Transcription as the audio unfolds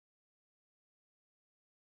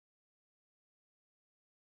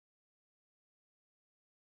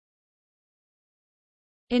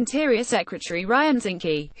Interior Secretary Ryan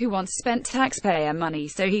Zinke, who once spent taxpayer money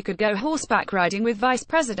so he could go horseback riding with Vice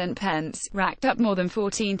President Pence, racked up more than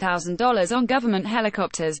 $14,000 on government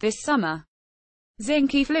helicopters this summer.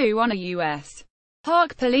 Zinke flew on a U.S.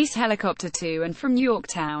 Park Police helicopter to and from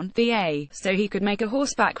Yorktown, VA, so he could make a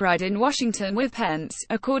horseback ride in Washington with Pence,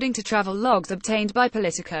 according to travel logs obtained by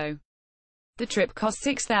Politico. The trip cost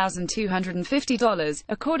 $6,250,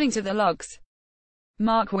 according to the logs.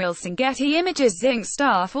 Mark Wilson, Getty Images. Zinke's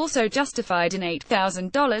staff also justified an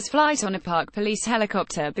 $8,000 flight on a Park Police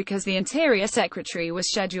helicopter because the Interior Secretary was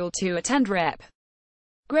scheduled to attend Rep.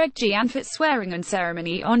 Greg Gianfort's swearing-in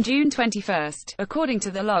ceremony on June 21, according to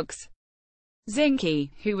the logs. Zinke,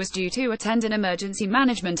 who was due to attend an emergency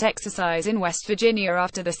management exercise in West Virginia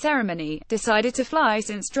after the ceremony, decided to fly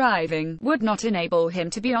since driving would not enable him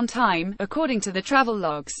to be on time, according to the travel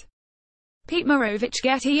logs. Pete Morovich,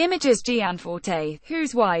 Getty Images. Gianforte,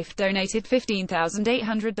 whose wife donated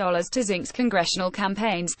 $15,800 to Zinke's congressional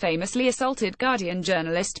campaigns, famously assaulted Guardian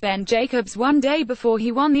journalist Ben Jacobs one day before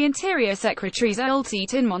he won the Interior Secretary's old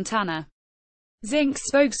seat in Montana. Zinke's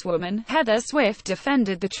spokeswoman, Heather Swift,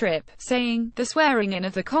 defended the trip, saying, "The swearing-in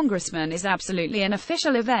of the congressman is absolutely an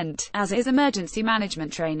official event, as is emergency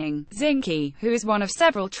management training." Zinke, who is one of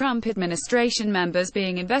several Trump administration members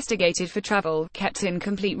being investigated for travel, kept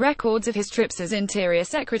incomplete records of his trips as Interior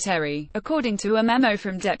Secretary, according to a memo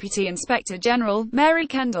from Deputy Inspector General Mary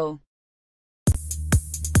Kendall.